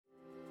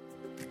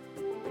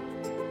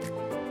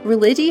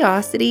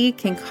Religiosity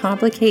can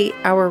complicate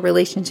our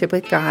relationship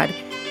with God,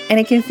 and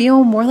it can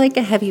feel more like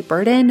a heavy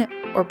burden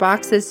or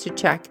boxes to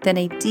check than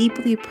a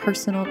deeply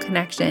personal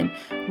connection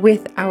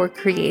with our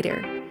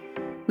Creator.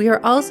 We are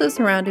also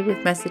surrounded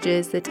with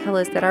messages that tell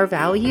us that our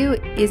value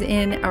is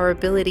in our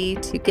ability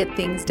to get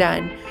things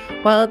done,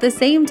 while at the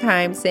same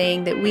time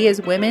saying that we as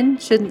women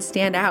shouldn't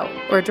stand out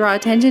or draw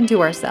attention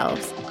to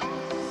ourselves.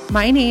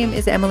 My name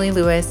is Emily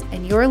Lewis,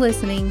 and you're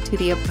listening to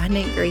the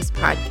Abundant Grace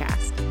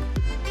Podcast.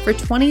 For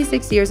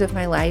 26 years of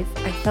my life,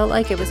 I felt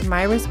like it was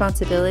my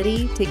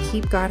responsibility to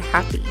keep God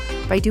happy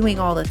by doing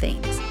all the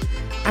things.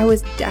 I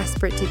was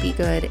desperate to be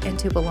good and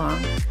to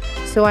belong.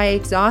 So I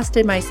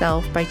exhausted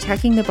myself by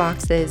checking the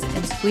boxes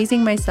and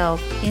squeezing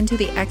myself into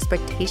the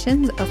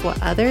expectations of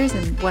what others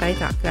and what I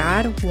thought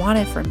God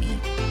wanted from me.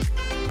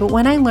 But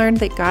when I learned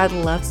that God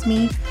loves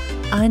me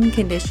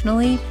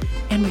unconditionally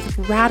and with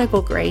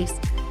radical grace,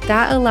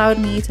 that allowed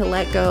me to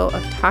let go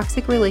of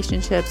toxic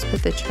relationships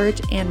with the church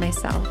and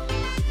myself.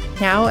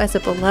 Now, as a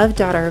beloved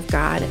daughter of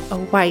God, a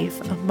wife,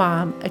 a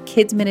mom, a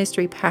kids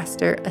ministry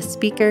pastor, a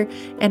speaker,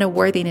 and a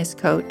worthiness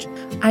coach,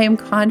 I am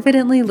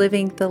confidently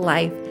living the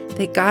life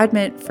that God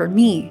meant for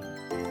me.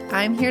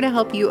 I'm here to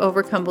help you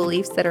overcome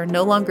beliefs that are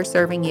no longer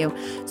serving you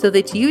so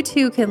that you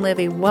too can live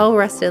a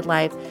well-rested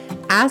life,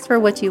 ask for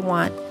what you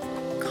want,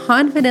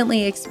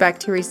 confidently expect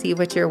to receive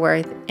what you're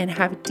worth, and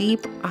have deep,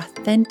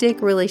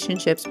 authentic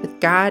relationships with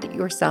God,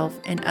 yourself,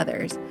 and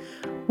others.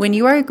 When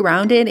you are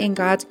grounded in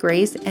God's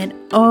grace and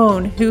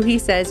own who He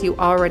says you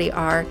already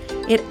are,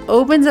 it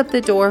opens up the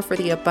door for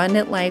the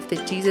abundant life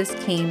that Jesus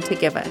came to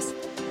give us.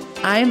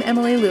 I'm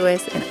Emily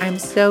Lewis, and I'm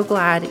so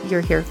glad you're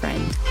here,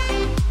 friend.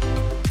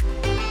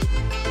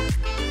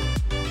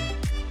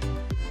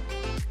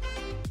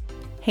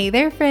 Hey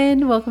there,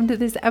 friend. Welcome to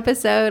this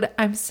episode.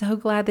 I'm so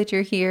glad that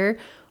you're here.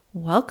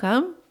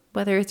 Welcome,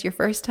 whether it's your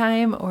first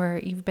time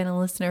or you've been a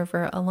listener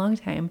for a long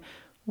time.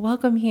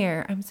 Welcome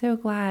here. I'm so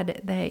glad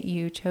that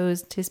you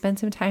chose to spend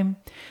some time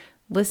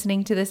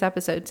listening to this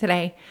episode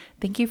today.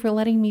 Thank you for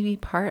letting me be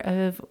part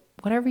of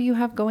whatever you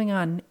have going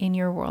on in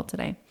your world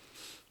today.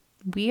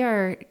 We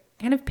are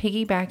kind of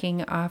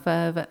piggybacking off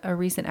of a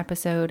recent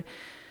episode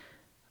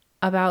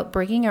about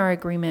breaking our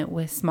agreement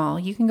with small.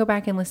 You can go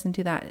back and listen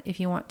to that if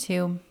you want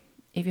to.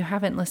 If you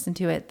haven't listened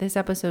to it, this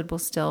episode will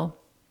still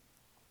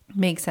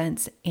make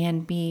sense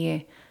and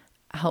be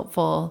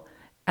helpful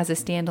as a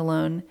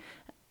standalone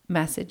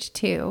message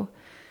too.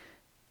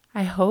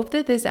 I hope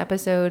that this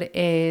episode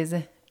is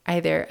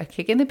either a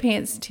kick in the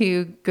pants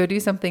to go do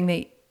something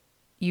that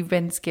you've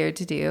been scared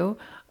to do,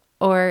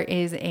 or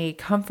is a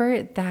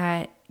comfort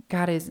that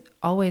God is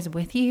always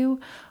with you,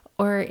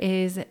 or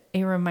is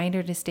a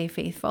reminder to stay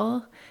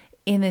faithful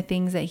in the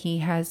things that He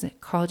has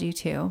called you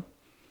to.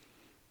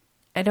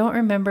 I don't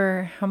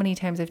remember how many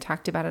times I've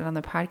talked about it on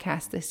the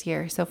podcast this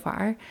year so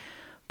far,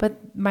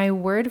 but my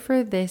word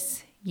for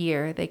this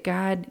year that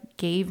God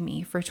gave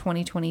me for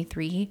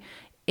 2023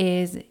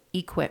 is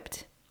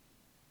equipped.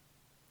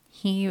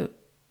 He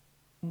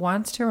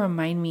wants to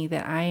remind me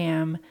that I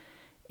am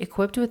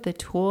equipped with the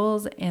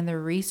tools and the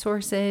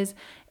resources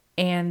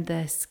and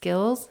the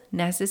skills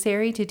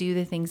necessary to do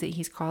the things that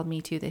He's called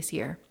me to this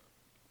year.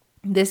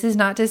 This is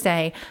not to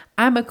say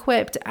I'm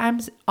equipped, I'm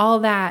all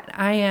that,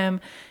 I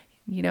am,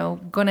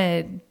 going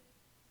to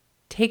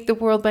take the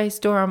world by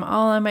storm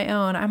all on my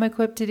own, I'm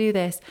equipped to do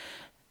this.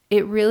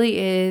 It really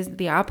is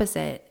the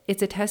opposite.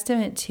 It's a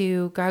testament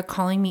to God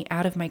calling me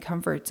out of my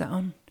comfort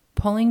zone,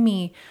 pulling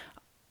me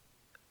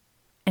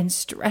and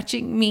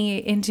stretching me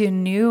into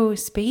new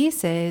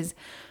spaces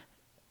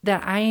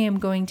that I am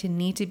going to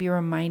need to be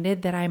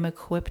reminded that I'm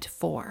equipped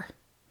for.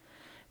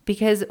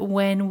 Because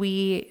when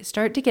we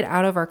start to get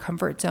out of our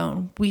comfort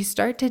zone, we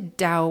start to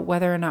doubt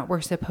whether or not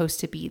we're supposed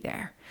to be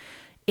there.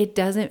 It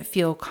doesn't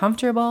feel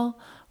comfortable.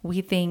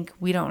 We think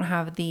we don't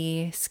have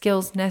the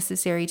skills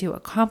necessary to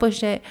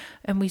accomplish it,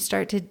 and we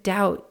start to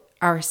doubt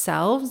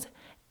ourselves.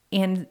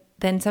 And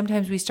then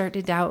sometimes we start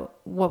to doubt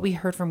what we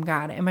heard from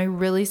God. Am I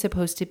really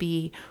supposed to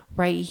be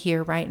right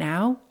here, right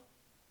now?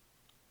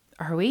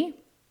 Are we?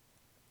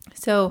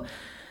 So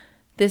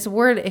this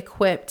word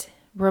equipped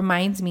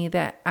reminds me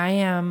that I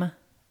am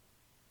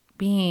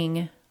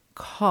being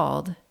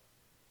called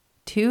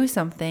to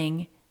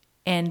something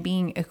and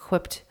being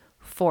equipped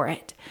for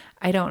it.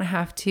 I don't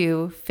have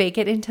to fake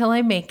it until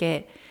I make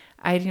it.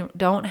 I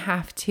don't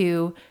have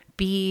to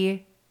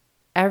be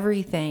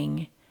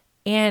everything,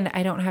 and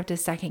I don't have to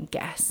second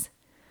guess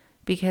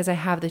because I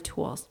have the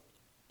tools.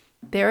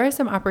 There are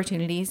some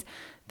opportunities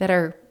that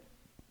are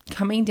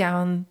coming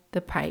down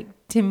the pike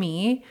to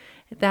me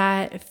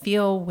that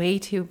feel way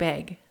too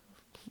big.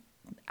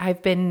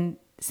 I've been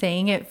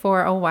saying it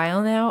for a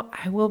while now.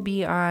 I will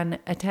be on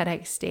a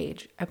TEDx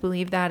stage. I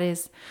believe that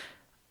is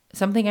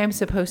something I'm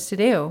supposed to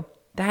do.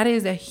 That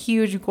is a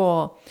huge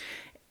goal.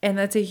 And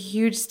that's a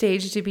huge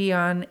stage to be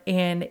on.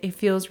 And it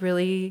feels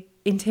really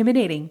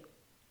intimidating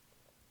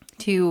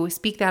to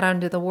speak that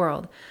onto the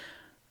world.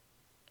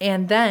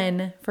 And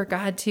then for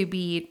God to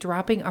be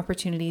dropping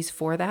opportunities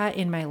for that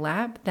in my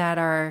lap that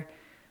are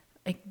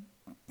like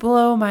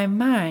blow my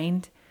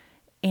mind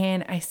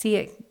and I see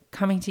it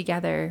coming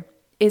together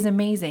is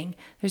amazing.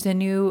 There's a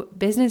new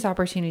business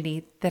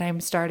opportunity that I'm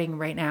starting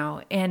right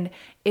now, and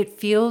it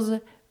feels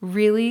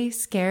really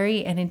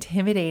scary and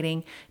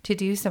intimidating to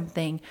do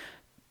something.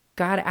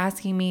 God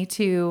asking me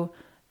to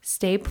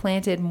stay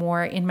planted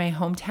more in my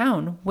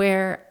hometown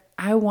where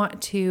I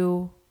want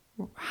to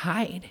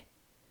hide.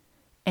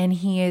 And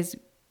He is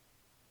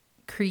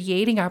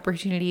creating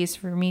opportunities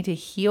for me to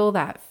heal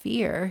that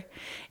fear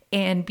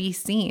and be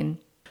seen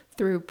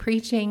through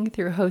preaching,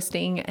 through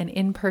hosting an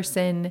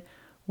in-person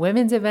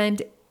women's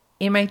event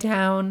in my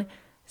town.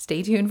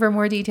 Stay tuned for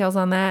more details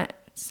on that.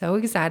 So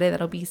excited.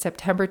 That'll be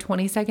September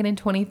 22nd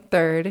and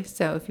 23rd.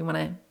 So if you want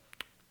to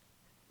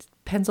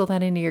pencil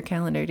that into your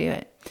calendar, do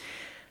it.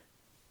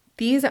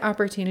 These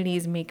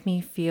opportunities make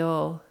me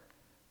feel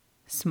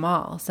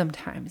small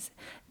sometimes.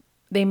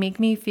 They make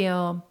me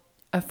feel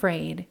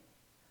afraid.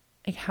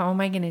 Like, how am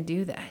I going to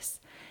do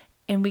this?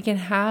 And we can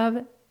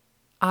have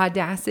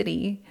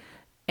audacity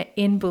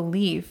in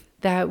belief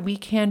that we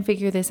can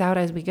figure this out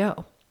as we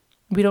go.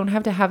 We don't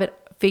have to have it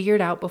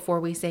figured out before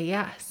we say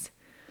yes.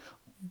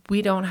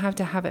 We don't have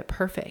to have it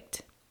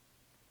perfect.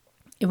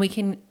 And we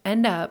can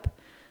end up,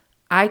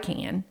 I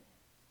don't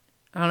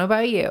know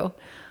about you,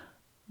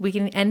 we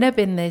can end up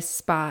in this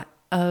spot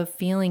of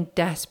feeling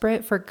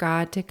desperate for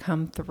God to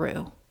come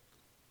through.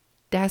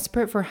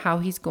 Desperate for how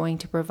He's going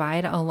to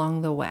provide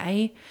along the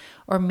way.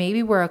 Or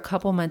maybe we're a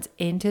couple months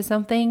into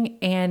something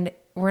and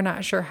we're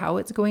not sure how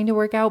it's going to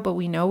work out, but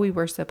we know we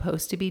were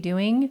supposed to be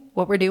doing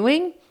what we're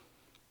doing.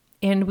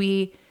 And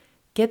we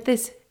get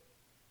this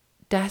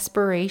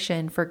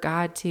desperation for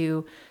God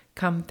to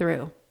come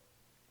through,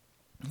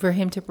 for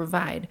Him to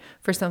provide,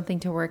 for something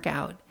to work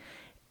out.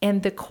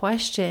 And the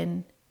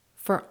question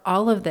for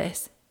all of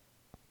this,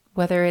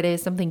 whether it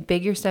is something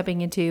big you're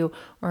stepping into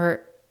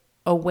or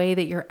a way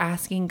that you're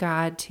asking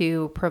God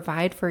to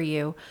provide for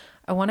you,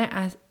 I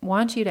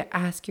want you to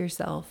ask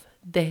yourself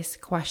this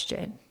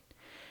question.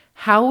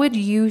 How would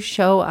you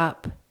show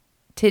up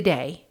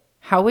today?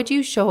 How would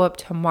you show up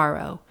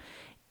tomorrow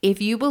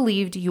if you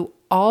believed you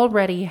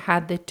already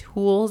had the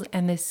tools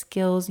and the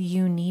skills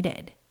you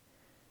needed?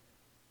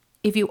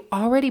 If you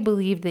already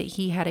believed that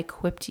He had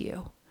equipped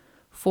you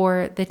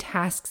for the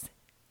tasks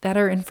that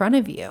are in front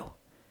of you,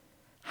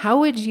 how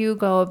would you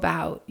go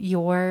about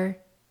your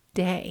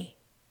day?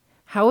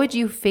 How would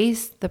you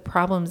face the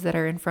problems that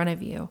are in front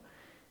of you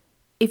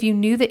if you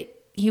knew that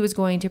He was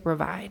going to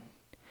provide?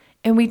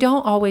 And we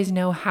don't always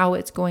know how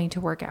it's going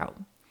to work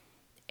out.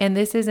 And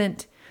this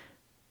isn't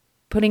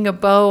putting a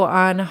bow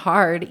on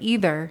hard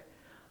either.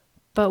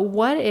 But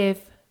what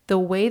if the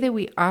way that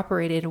we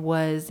operated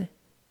was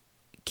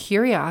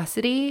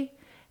curiosity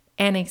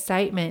and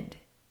excitement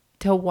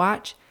to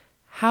watch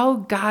how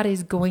God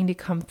is going to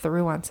come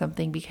through on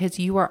something because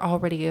you are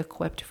already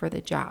equipped for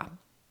the job?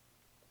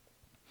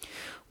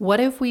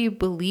 What if we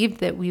believed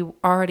that we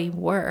already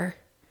were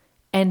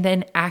and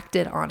then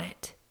acted on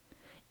it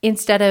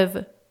instead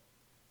of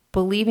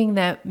believing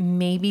that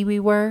maybe we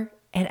were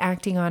and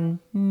acting on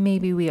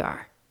maybe we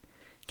are?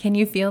 Can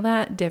you feel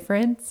that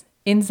difference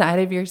inside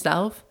of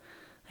yourself?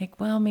 Like,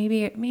 well,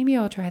 maybe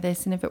I'll try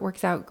this, and if it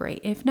works out,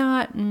 great. If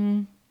not,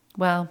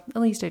 well,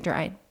 at least I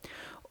tried.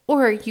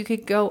 Or you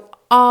could go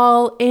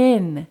all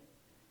in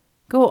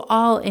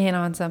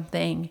on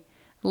something,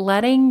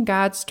 letting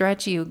God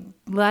stretch you,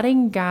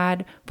 letting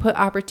God put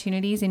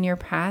opportunities in your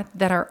path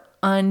that are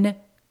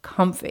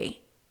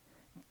uncomfy.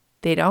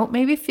 They don't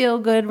maybe feel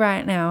good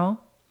right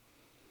now,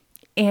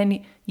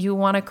 and you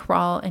want to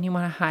crawl and you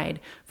want to hide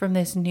from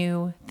this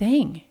new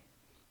thing.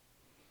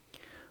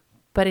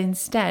 But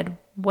instead,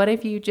 what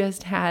if you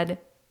just had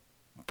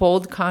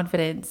bold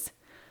confidence,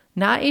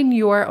 not in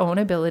your own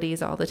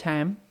abilities all the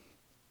time,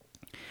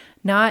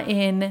 not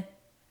in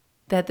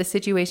that the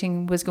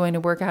situation was going to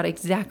work out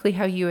exactly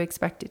how you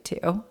expect it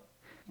to,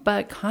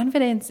 but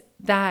confidence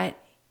that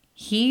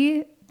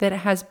He that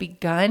has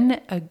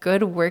begun a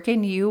good work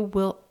in you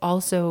will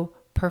also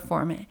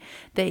perform it,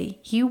 that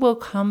He will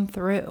come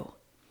through,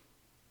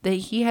 that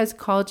He has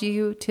called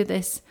you to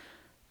this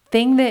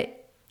thing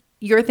that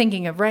you're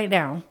thinking of right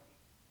now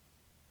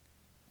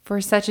for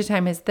such a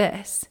time as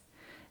this,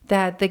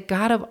 that the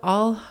God of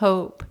all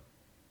hope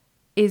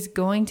is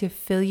going to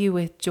fill you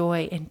with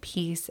joy and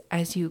peace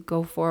as you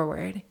go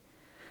forward.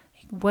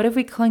 What if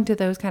we clung to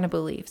those kind of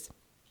beliefs?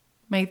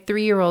 My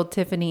 3-year-old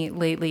Tiffany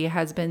lately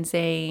has been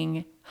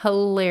saying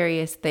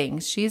hilarious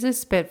things. She's a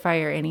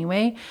spitfire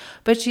anyway,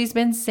 but she's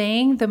been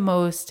saying the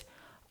most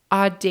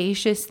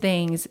audacious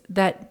things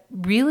that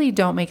really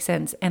don't make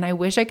sense. And I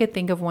wish I could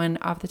think of one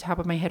off the top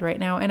of my head right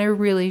now. And I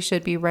really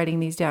should be writing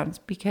these down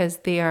because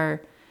they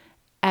are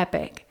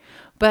epic.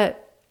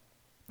 But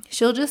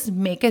she'll just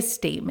make a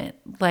statement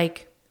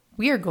like,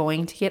 we are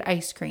going to get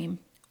ice cream,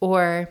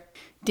 or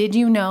did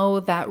you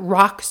know that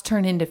rocks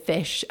turn into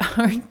fish,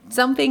 or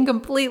something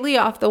completely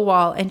off the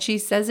wall. And she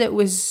says it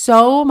with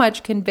so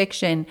much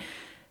conviction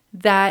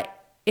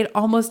that it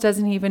almost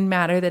doesn't even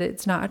matter that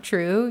it's not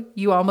true.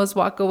 You almost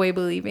walk away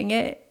believing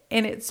it.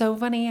 And it's so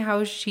funny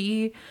how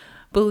she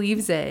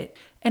believes it.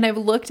 And I've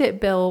looked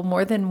at Bill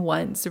more than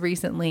once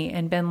recently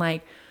and been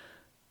like,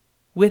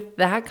 with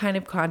that kind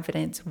of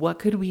confidence, what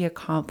could we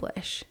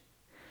accomplish?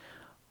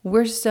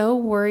 We're so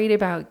worried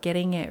about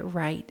getting it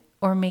right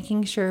or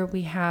making sure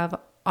we have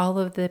all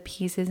of the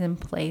pieces in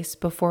place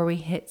before we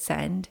hit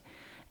send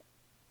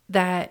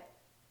that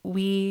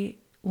we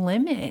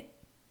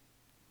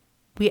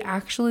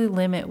actually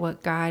limit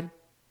what God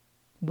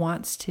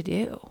wants to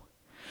do.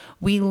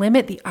 We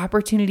limit the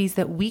opportunities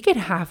that we could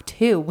have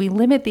too. We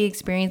limit the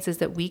experiences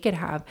that we could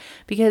have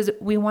because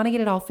we want to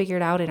get it all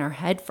figured out in our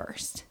head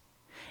first.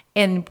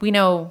 And we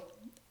know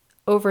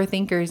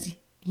overthinkers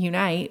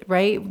unite,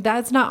 right?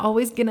 That's not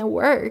always going to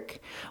work.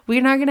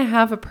 We're not going to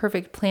have a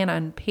perfect plan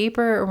on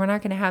paper, or we're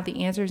not going to have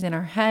the answers in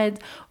our heads,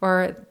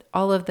 or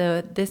all of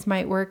the this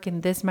might work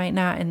and this might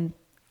not, and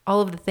all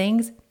of the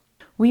things.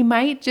 We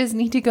might just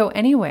need to go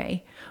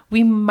anyway.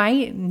 We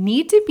might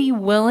need to be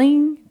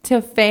willing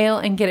to fail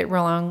and get it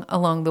wrong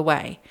along the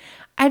way.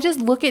 I just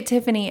look at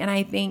Tiffany and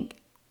I think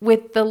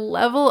with the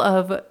level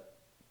of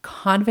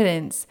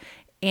confidence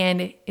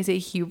and is it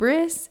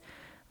hubris?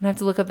 I'm going to have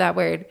to look up that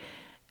word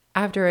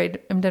after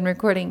I'm done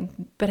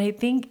recording. But I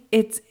think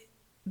it's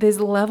this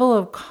level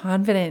of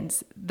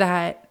confidence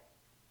that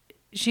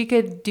she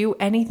could do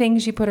anything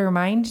she put her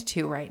mind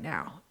to right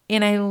now.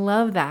 And I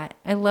love that.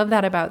 I love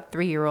that about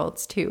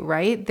 3-year-olds too,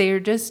 right? They're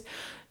just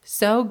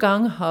so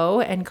gung-ho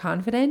and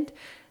confident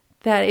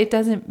that it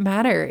doesn't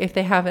matter if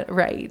they have it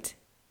right.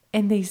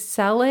 And they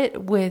sell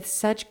it with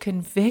such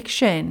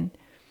conviction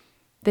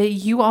that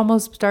you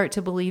almost start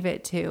to believe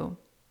it too.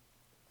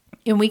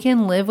 And we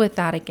can live with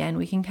that again.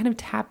 We can kind of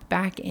tap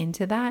back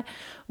into that,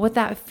 what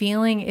that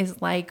feeling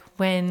is like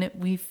when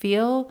we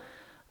feel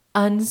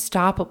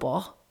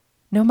unstoppable,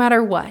 no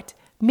matter what.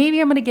 Maybe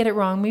I'm going to get it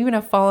wrong. Maybe I'm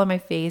going to fall on my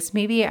face.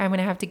 Maybe I'm going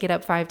to have to get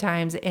up 5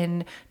 times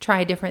and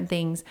try different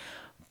things.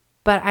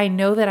 But I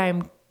know that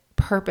I'm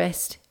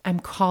purposed. I'm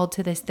called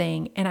to this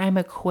thing and I'm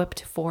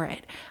equipped for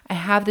it. I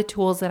have the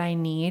tools that I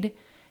need,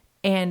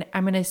 and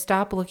I'm going to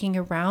stop looking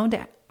around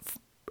at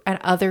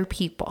other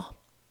people.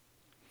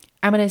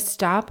 I'm going to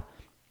stop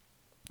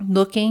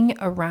looking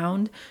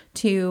around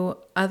to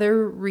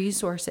other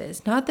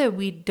resources. Not that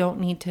we don't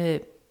need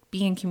to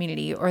be in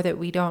community or that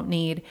we don't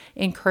need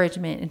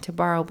encouragement and to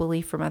borrow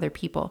belief from other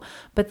people,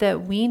 but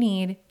that we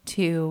need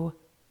to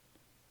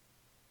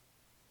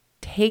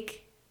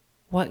take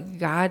what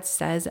God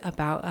says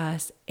about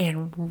us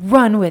and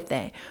run with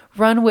it.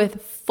 Run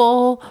with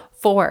full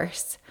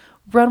force.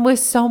 Run with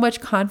so much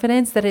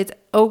confidence that it's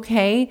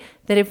okay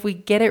that if we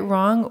get it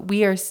wrong,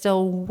 we are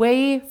still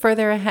way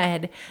further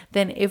ahead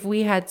than if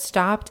we had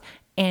stopped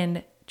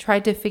and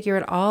tried to figure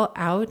it all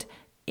out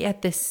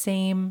at the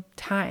same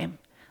time,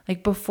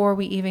 like before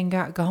we even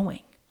got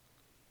going.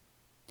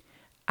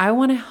 I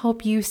want to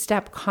help you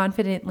step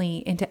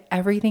confidently into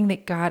everything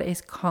that God is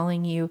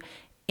calling you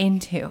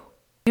into.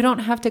 You don't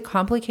have to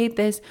complicate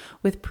this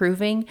with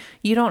proving.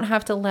 You don't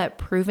have to let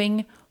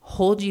proving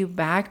hold you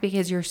back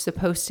because you're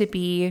supposed to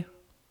be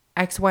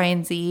X, Y,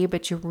 and Z,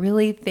 but you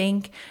really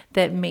think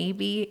that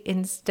maybe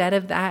instead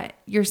of that,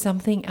 you're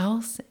something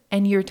else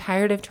and you're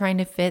tired of trying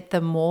to fit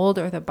the mold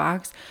or the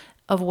box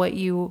of what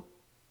you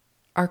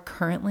are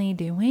currently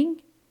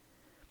doing.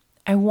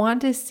 I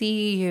want to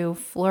see you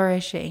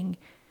flourishing.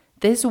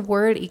 This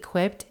word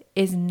equipped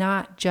is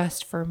not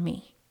just for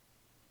me.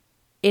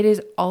 It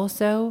is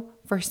also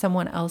for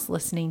someone else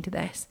listening to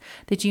this,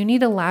 that you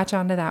need to latch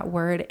onto that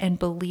word and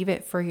believe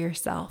it for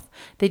yourself,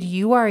 that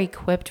you are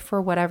equipped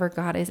for whatever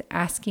God is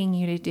asking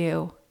you to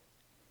do,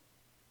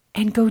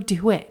 and go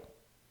do it.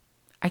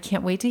 I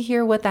can't wait to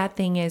hear what that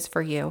thing is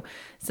for you.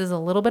 This is a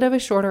little bit of a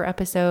shorter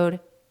episode,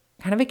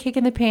 kind of a kick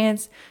in the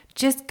pants.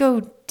 Just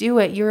go do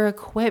it. You're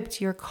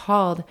equipped. You're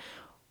called.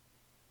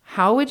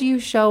 How would you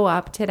show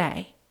up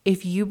today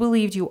if you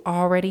believed you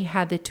already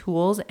had the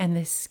tools and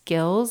the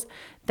skills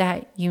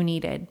that you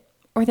needed?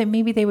 Or that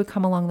maybe they would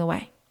come along the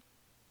way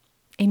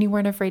and you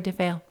weren't afraid to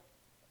fail?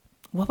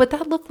 What would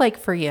that look like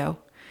for you?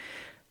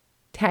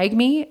 Tag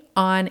me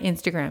on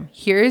Instagram.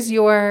 Here's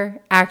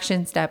your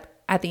action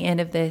step at the end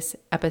of this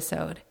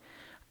episode.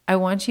 I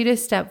want you to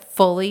step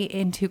fully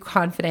into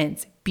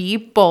confidence. Be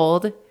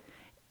bold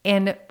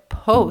and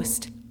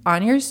post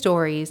on your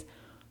stories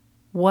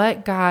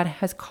what God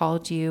has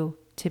called you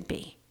to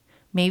be.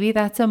 Maybe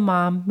that's a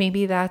mom,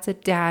 maybe that's a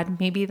dad,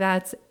 maybe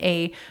that's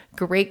a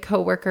great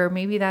coworker,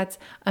 maybe that's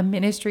a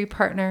ministry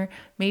partner,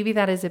 maybe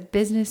that is a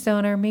business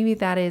owner, maybe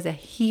that is a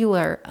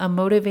healer, a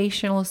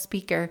motivational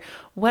speaker.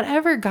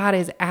 Whatever God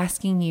is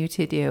asking you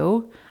to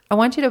do, I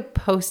want you to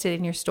post it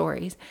in your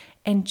stories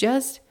and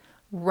just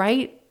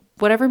write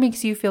whatever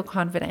makes you feel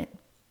confident,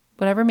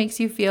 whatever makes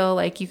you feel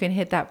like you can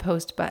hit that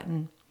post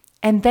button,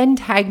 and then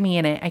tag me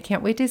in it. I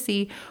can't wait to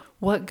see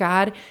what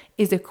God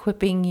is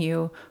equipping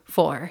you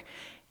for.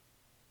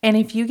 And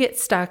if you get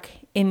stuck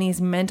in these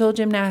mental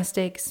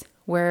gymnastics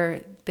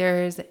where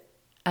there's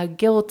a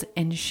guilt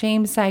and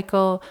shame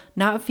cycle,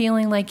 not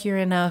feeling like you're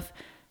enough,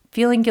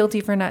 feeling guilty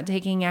for not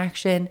taking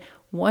action,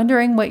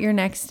 wondering what your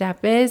next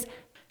step is,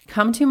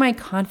 come to my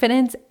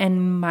confidence and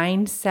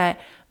mindset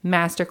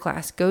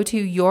masterclass. Go to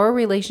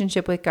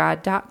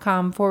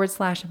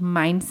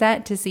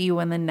yourrelationshipwithgod.com/mindset to see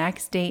when the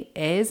next date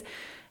is.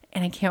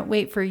 And I can't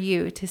wait for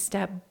you to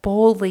step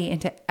boldly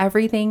into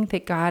everything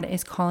that God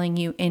is calling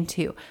you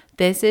into.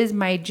 This is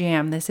my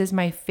jam. This is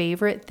my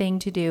favorite thing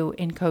to do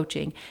in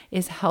coaching,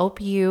 is help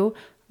you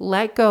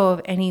let go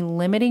of any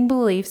limiting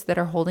beliefs that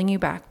are holding you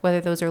back, whether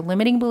those are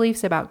limiting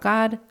beliefs about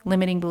God,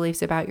 limiting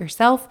beliefs about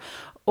yourself,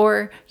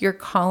 or your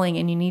calling,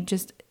 and you need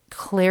just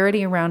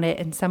clarity around it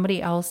and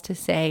somebody else to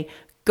say,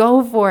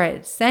 go for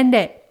it, send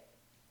it.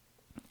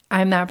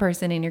 I'm that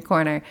person in your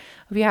corner.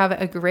 Hope you have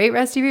a great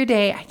rest of your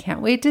day. I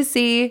can't wait to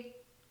see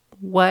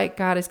what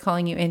God is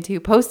calling you into.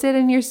 Post it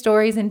in your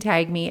stories and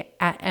tag me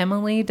at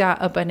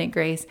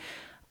emily.abundantgrace.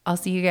 I'll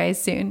see you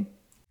guys soon.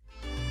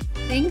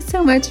 Thanks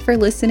so much for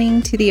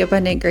listening to the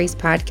Abundant Grace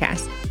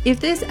podcast. If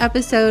this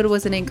episode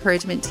was an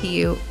encouragement to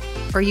you,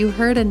 or you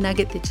heard a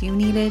nugget that you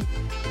needed,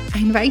 I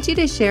invite you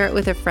to share it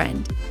with a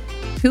friend.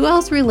 Who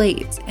else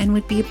relates and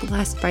would be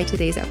blessed by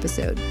today's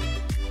episode?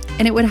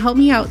 And it would help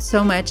me out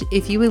so much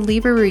if you would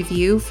leave a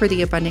review for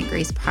the Abundant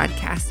Grace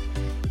podcast.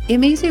 It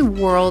makes a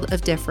world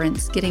of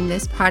difference getting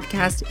this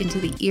podcast into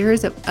the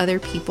ears of other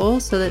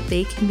people so that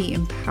they can be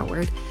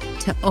empowered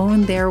to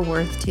own their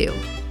worth too.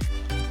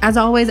 As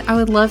always, I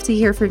would love to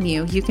hear from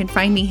you. You can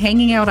find me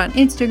hanging out on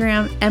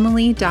Instagram,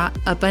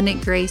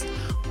 emily.abundantgrace,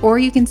 or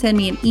you can send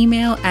me an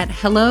email at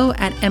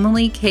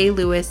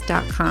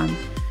hello@emilykLewis.com.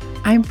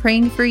 I'm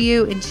praying for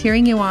you and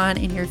cheering you on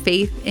in your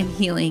faith and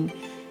healing.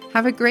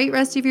 Have a great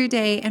rest of your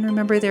day, and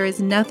remember, there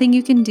is nothing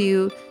you can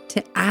do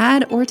to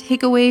add or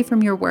take away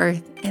from your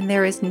worth, and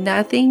there is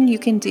nothing you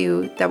can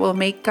do that will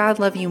make God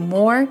love you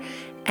more,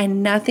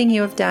 and nothing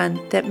you have done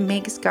that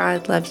makes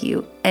God love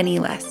you any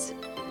less.